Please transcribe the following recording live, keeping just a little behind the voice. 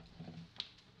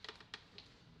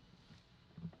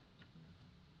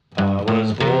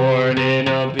born in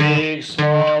a big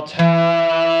small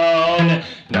town,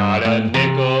 not a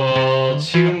nickel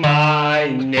to my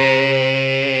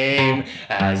name.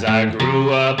 As I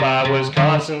grew up, I was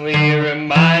constantly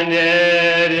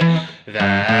reminded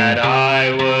that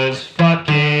I was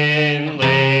fucking lame.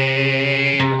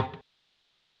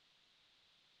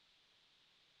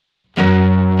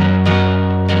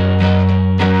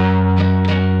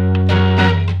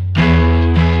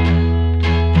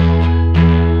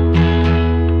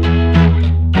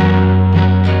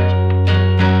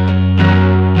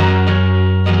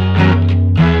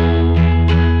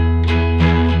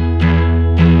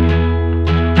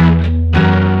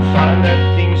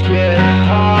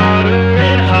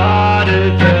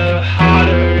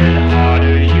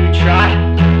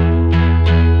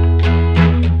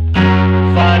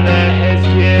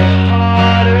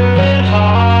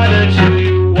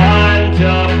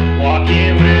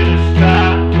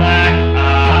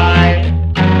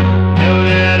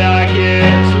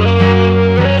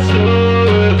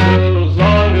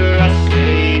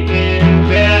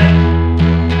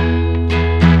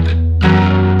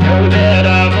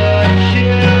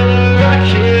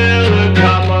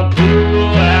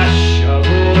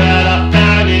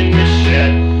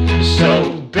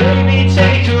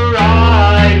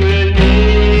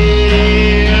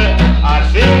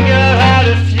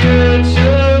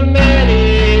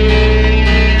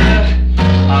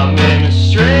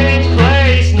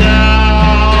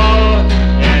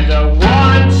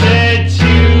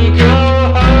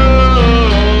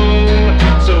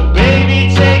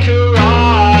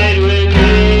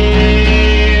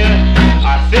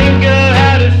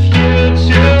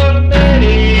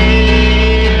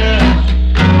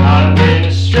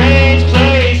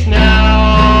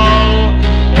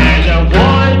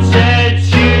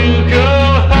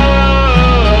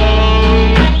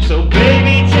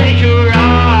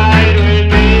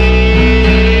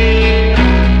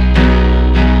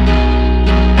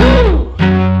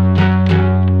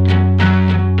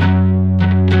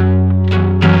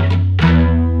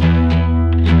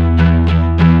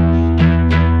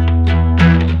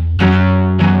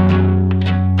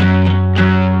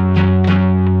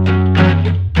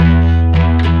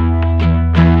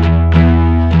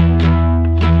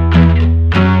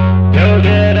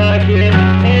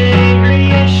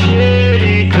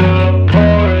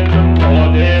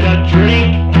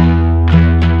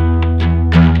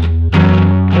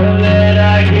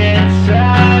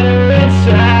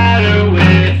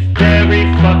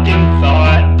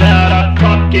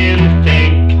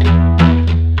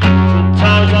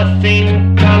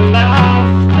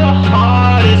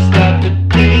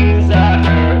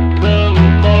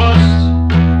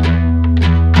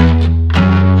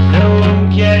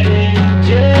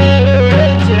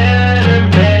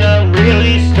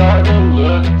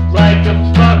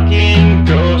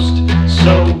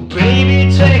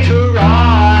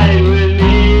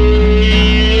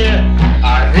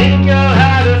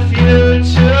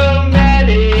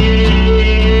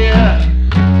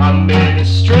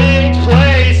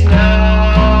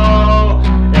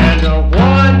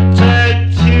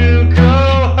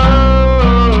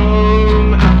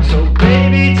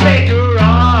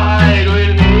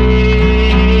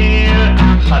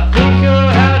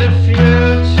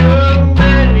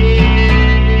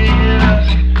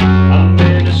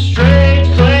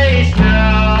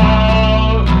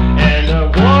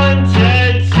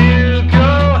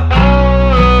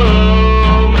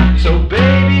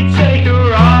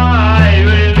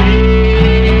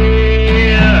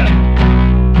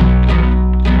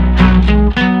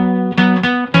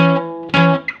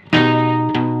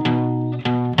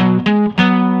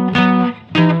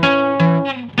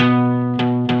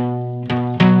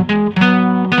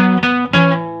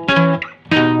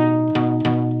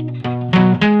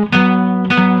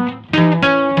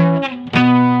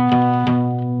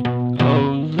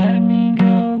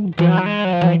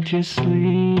 To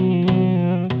sleep,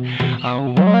 I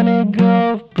wanna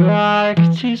go back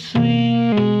to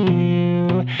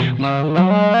sleep. My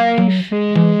life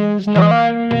is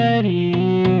not ready,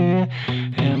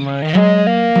 and my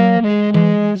head it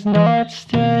is not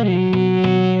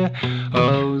steady.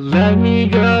 Oh, let me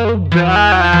go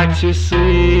back to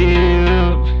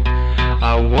sleep.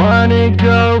 I wanna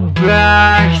go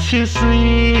back to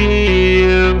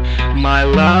sleep. My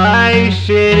life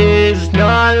it is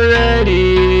not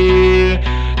ready,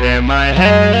 and my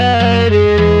head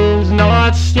it is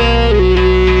not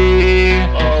steady.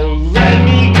 Oh, let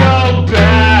me go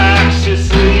back to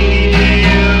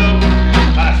sleep.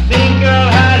 I think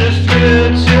I've had a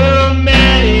few too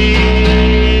many.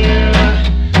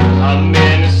 I'm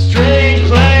in a strange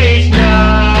place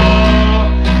now,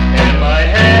 and my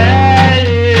head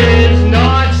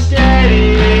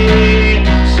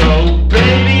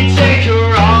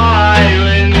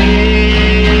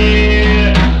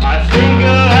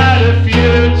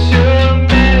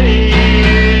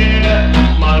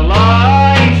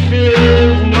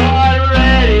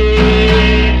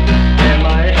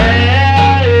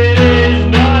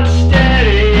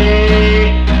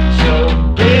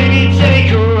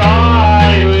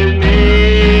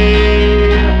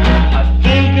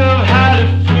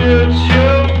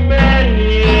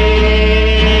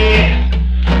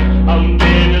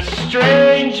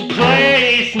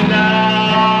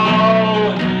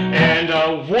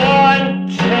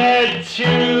wanted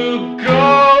to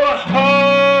go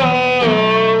home,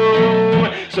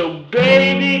 so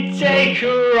baby, take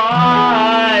a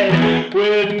ride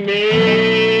with me.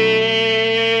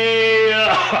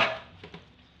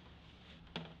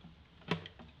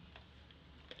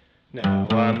 Now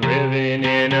I'm living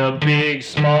in a big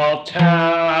small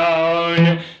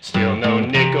town, still no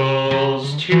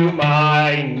nickels to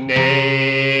my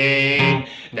name.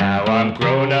 Now I'm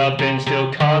grown up and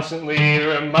still constantly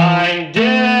reminded